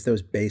back to just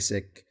those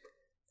basic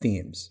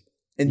themes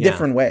in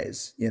different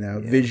ways,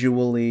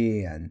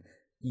 visually and,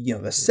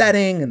 the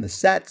setting and the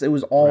sets. It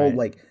was all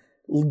like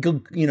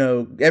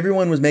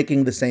everyone was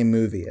making the same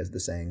movie, as the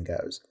saying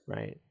goes.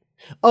 Right.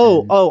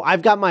 Oh,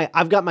 I've got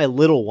my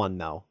little one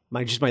though.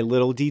 My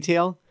little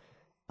detail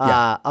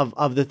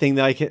of the thing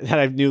that that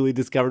I've newly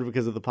discovered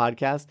because of the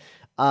podcast.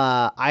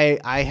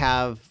 I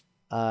have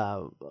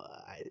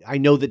I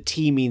know that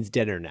tea means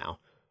dinner now.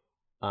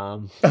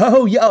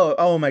 Oh yeah.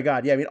 Oh my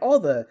God. Yeah. I mean, all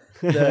the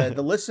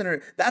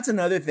listener. That's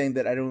another thing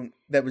that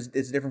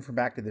it's different from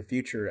Back to the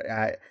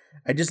Future.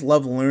 I just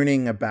love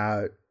learning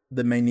about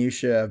the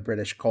minutiae of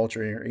British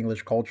culture or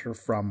English culture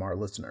from our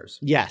listeners.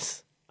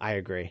 Yes, I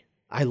agree.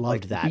 I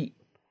loved that.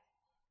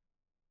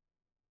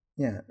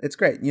 Yeah, it's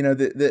great.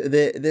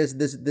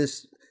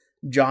 This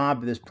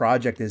job, this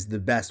project is the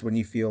best when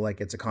you feel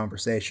like it's a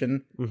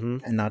conversation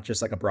and not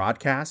just like a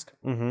broadcast.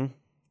 Mm-hmm.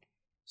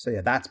 So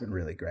yeah, that's been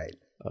really great.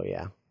 Oh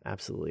yeah,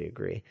 absolutely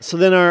agree. So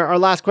then our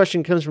last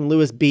question comes from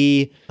Lewis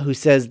B., who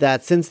says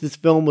that since this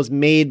film was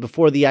made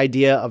before the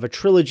idea of a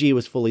trilogy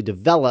was fully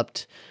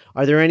developed,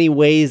 are there any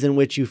ways in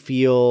which you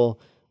feel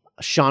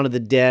Shaun of the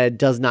Dead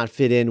does not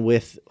fit in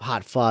with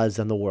Hot Fuzz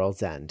and The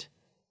World's End?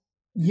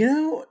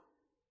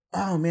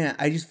 Oh man,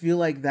 I just feel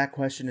like that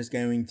question is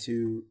going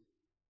to...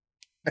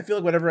 I feel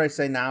like whatever I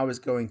say now is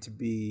going to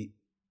be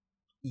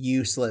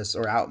useless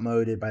or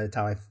outmoded by the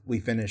time we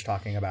finish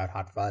talking about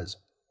Hot Fuzz.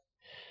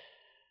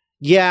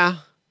 Yeah,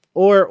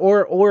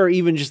 or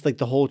even just like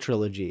the whole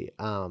trilogy.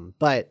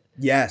 But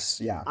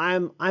yes, yeah.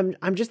 I'm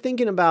just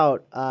thinking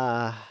about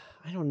I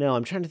don't know.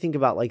 I'm trying to think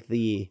about like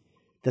the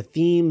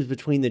themes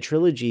between the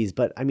trilogies,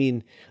 but I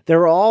mean,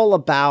 they're all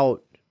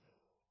about,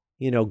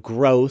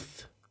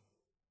 growth.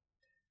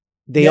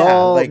 They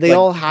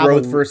all have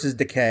growth versus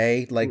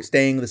decay, like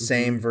staying the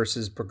same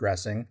versus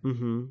progressing.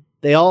 Mm-hmm.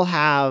 They all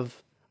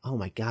have, oh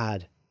my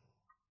God.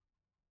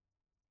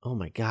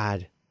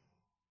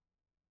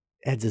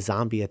 Ed's a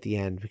zombie at the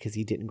end because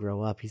he didn't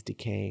grow up. He's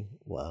decaying.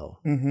 Whoa.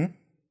 Mm-hmm.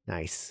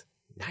 Nice.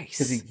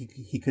 Because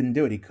he couldn't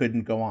do it. He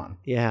couldn't go on.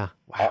 Yeah.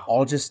 Wow.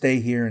 I'll just stay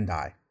here and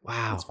die.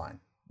 Wow. That's fine.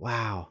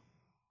 Wow.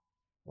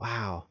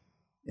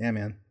 Yeah,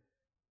 man.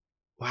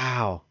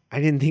 Wow.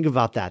 I didn't think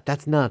about that.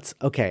 That's nuts.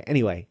 Okay.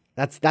 Anyway,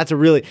 that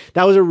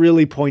was a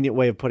really poignant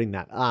way of putting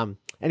that.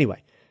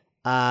 Anyway.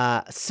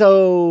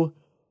 So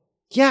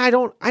yeah, I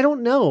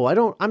don't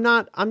know. I'm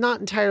not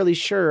entirely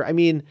sure. I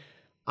mean,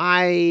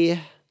 the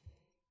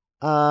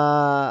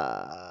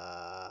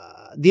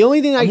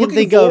only thing I can think of...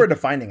 looking forward to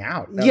finding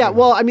out. Yeah,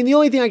 well, I mean, the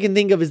only thing I can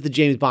think of is the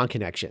James Bond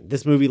connection.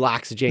 This movie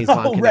lacks a James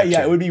Bond connection. Right,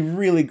 yeah, it would be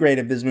really great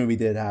if this movie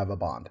did have a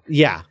Bond.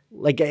 Yeah,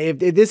 like if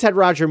this had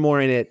Roger Moore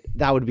in it,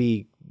 that would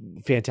be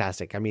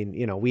fantastic. I mean,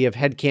 we have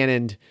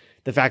headcanoned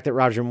the fact that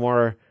Roger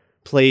Moore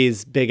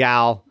plays Big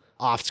Al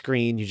off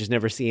screen. You just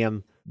never see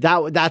him.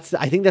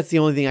 I think that's the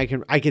only thing I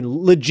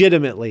can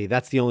legitimately,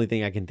 that's the only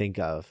thing I can think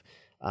of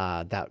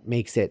that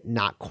makes it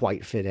not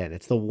quite fit in.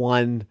 It's the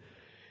one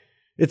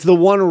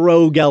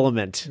rogue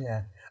element.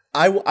 Yeah.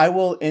 I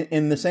will,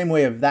 in the same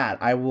way of that,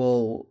 I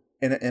will,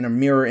 in a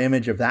mirror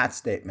image of that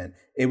statement,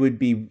 it would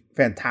be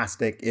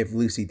fantastic if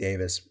Lucy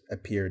Davis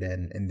appeared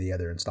in the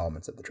other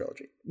installments of the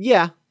trilogy.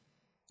 Yeah.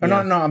 No,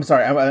 I'm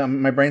sorry.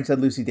 My brain said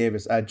Lucy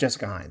Davis.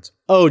 Jessica Hines.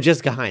 Oh,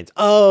 Jessica Hines.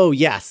 Oh,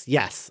 yes.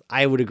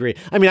 I would agree.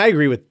 I mean, I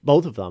agree with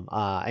both of them.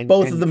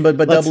 Both of them, but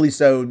doubly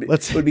so.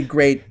 It would be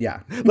great.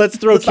 Yeah. Let's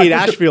throw Kate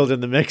Ashfield in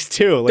the mix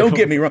too. Like, don't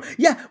get me wrong.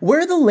 Yeah,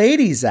 where are the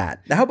ladies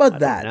at? How about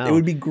that? It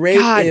would be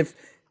great if.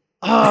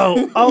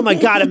 Oh my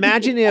God!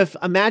 Imagine if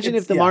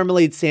the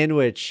marmalade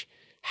sandwich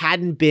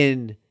hadn't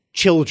been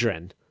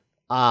children,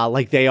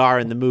 like they are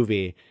in the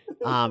movie,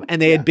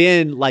 and they had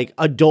been like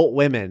adult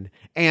women,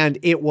 and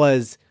it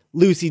was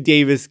Lucy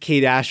Davis,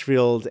 Kate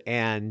Ashfield,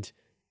 and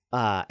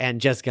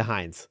Jessica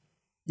Hines.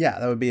 Yeah,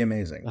 that would be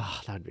amazing. Oh,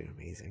 that would be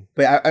amazing.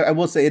 But I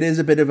will say it is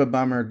a bit of a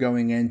bummer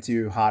going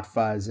into Hot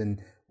Fuzz and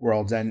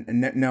World's End,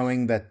 and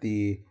knowing that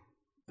the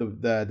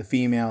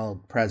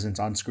female presence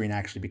on screen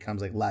actually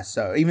becomes like less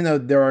so. Even though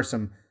there are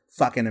some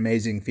fucking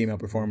amazing female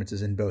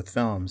performances in both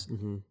films,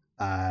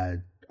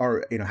 or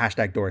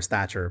hashtag Doris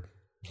Thatcher.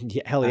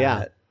 Yeah, hell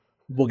yeah.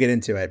 We'll get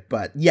into it,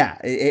 but yeah,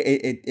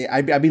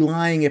 I'd be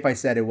lying if I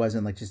said it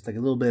wasn't like just like a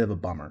little bit of a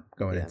bummer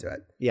going into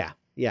it. Yeah,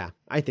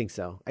 I think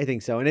so,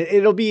 and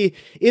it'll be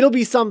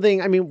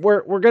something. I mean,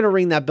 we're gonna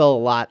ring that bell a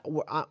lot.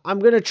 I'm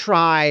gonna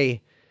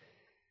try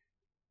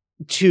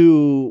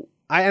to,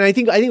 and I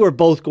think we're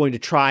both going to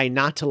try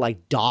not to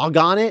like dog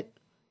on it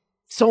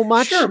so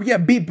much. Sure, yeah,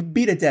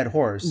 beat a dead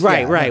horse.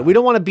 Right, yeah, right. Yeah. We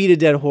don't want to beat a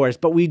dead horse,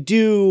 but we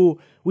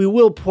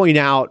will point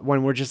out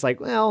when we're just like,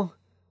 well,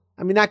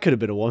 I mean, that could have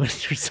been a woman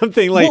or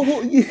something like.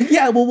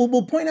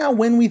 We'll point out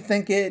when we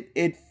think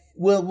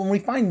when we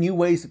find new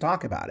ways to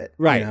talk about it.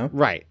 Right,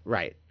 right.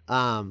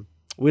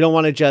 We don't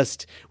want to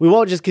we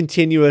won't just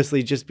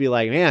continuously just be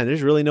like, man,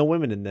 there's really no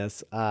women in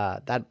this.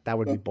 That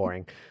would be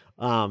boring.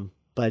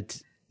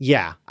 But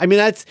yeah, I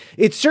mean,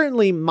 it's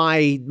certainly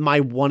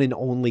my one and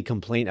only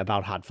complaint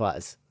about Hot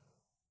Fuzz.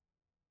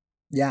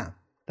 Yeah.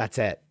 That's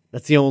it.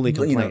 That's the only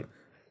complaint.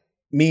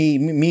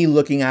 Me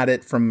looking at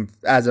it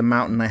as a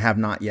mountain I have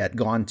not yet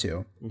gone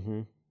to.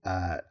 Mm-hmm.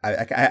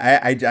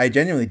 I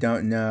genuinely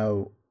don't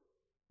know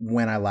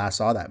when I last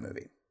saw that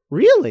movie.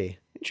 Really?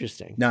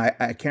 Interesting. No,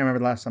 I can't remember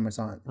the last time I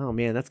saw it. Oh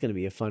man, that's going to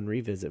be a fun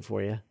revisit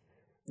for you.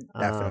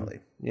 Definitely.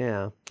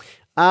 Yeah.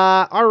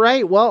 All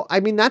right. Well, I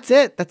mean, that's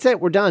it. That's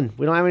it. We're done.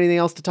 We don't have anything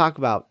else to talk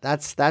about.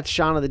 That's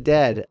Shaun of the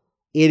Dead.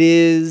 It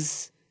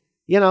is,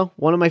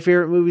 one of my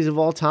favorite movies of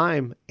all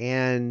time.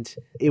 And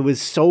it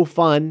was so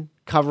fun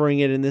covering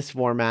it in this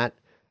format.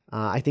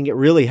 I think it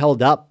really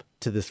held up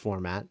to this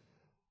format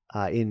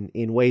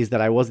in ways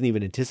that I wasn't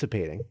even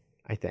anticipating,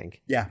 I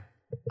think. Yeah.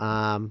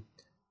 And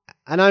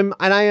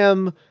I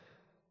am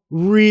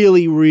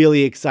really,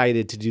 really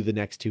excited to do the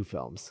next two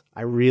films.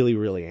 I really,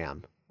 really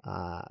am.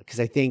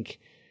 Because I think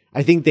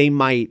they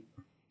might.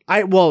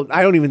 I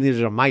don't even think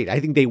they might.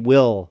 I think they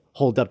will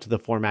hold up to the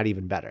format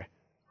even better.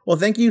 Well,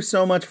 thank you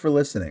so much for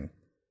listening.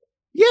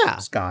 Yeah,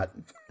 Scott.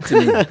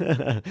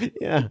 To me.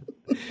 Yeah.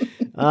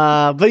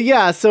 But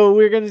yeah, so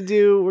we're gonna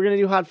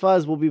do Hot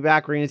Fuzz. We'll be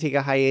back. We're gonna take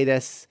a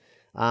hiatus.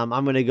 I'm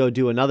gonna go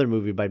do another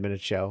Movie by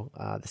Minute show,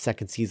 the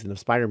second season of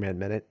Spider-Man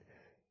Minute.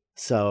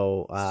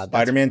 So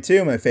Spider-Man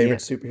 2, my favorite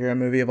superhero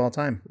movie of all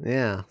time.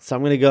 Yeah. So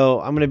I'm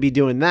gonna be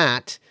doing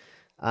that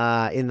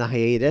in the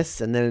hiatus,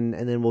 and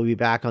then we'll be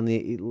back on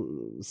the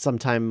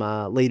sometime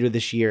later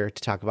this year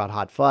to talk about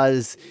Hot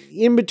Fuzz.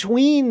 In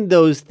between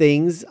those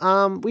things,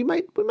 we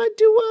might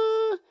do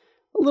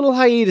a little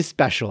hiatus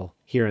special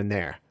here and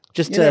there,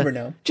 just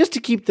to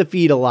keep the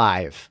feed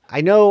alive.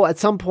 I know at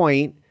some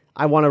point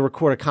I want to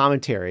record a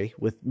commentary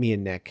with me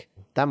and Nick.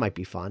 That might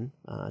be fun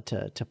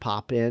to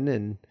pop in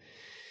and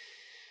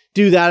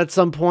do that at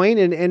some point,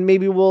 and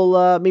maybe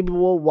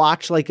we'll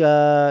watch like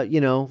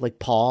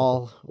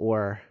Paul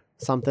or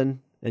something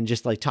and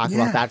just like talk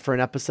about that for an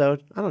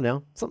episode. I don't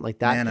know, something like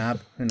that. Man up,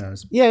 who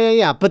knows?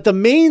 Yeah. But the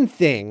main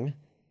thing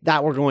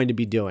that we're going to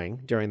be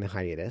doing during the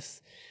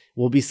hiatus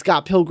will be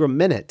Scott Pilgrim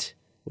Minute,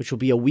 which will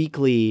be a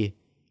weekly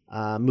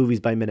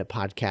Movies by Minute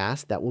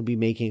podcast that we'll be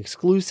making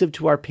exclusive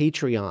to our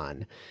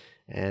Patreon.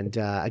 And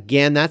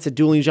again, that's at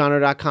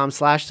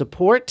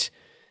duelinggenre.com/support.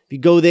 If you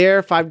go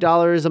there,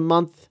 $5 a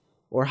month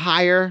or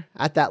higher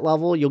at that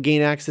level, you'll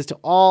gain access to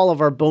all of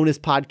our bonus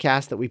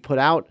podcasts that we put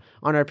out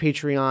on our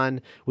Patreon,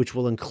 which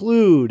will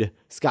include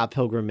Scott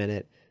Pilgrim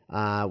Minute,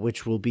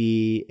 which will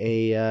be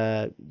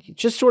a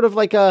just sort of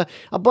like a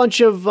bunch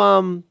of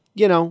our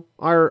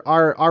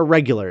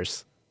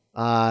regulars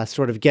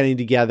sort of getting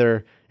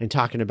together and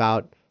talking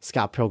about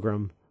Scott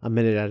Pilgrim a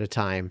minute at a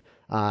time.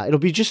 It'll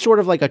be just sort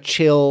of like a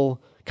chill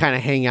kind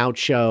of hangout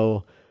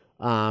show,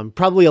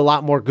 probably a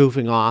lot more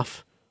goofing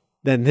off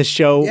than this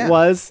show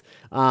was.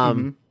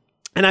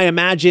 And I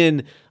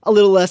imagine a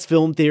little less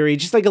film theory,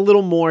 just like a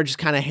little more just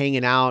kind of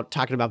hanging out,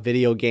 talking about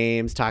video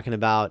games, talking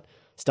about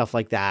stuff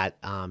like that.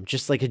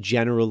 Just like a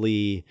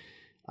generally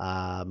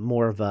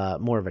more of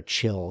a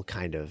chill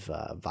kind of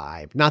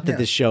vibe. Not that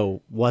this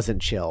show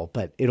wasn't chill,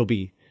 but it'll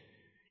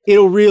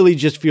really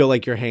just feel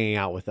like you're hanging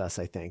out with us,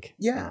 I think.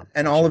 Yeah.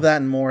 And all of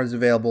that and more is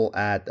available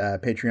at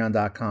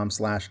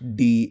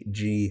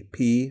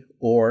patreon.com/DGP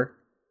or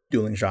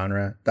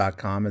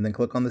duelinggenre.com, and then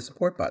click on the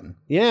support button.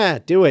 Yeah,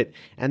 do it.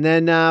 And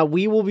then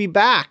we will be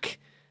back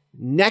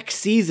next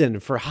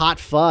season for Hot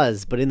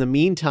Fuzz. But in the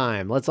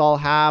meantime, let's all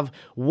have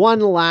one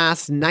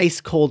last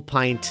nice cold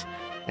pint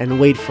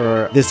and wait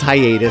for this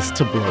hiatus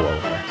to blow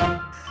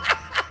over.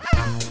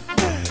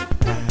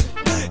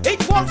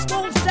 It's one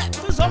small step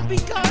for zombie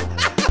kind.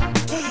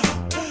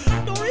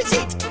 Or is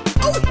it?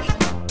 Oh,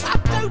 I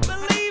don't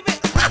believe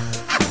it.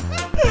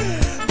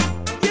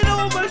 You'd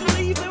almost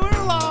believe they were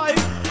alive.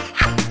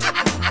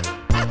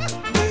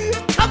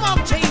 Come on,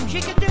 teams,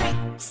 you can do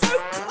it. So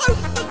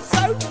close but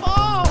so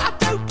far. I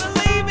don't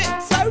believe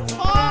it. So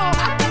far.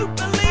 I don't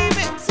believe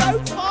it. So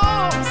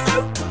far.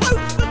 So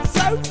close but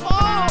so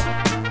far.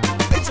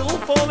 It's all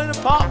falling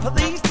apart for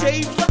these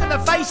teams. Look at the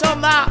face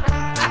on that.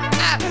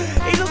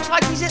 He looks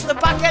like he's hit the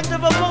back end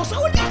of a bus.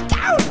 Oh, and he's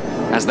down.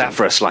 How's that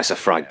for a slice of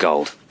fried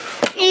gold?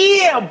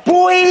 Yeah,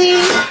 boy.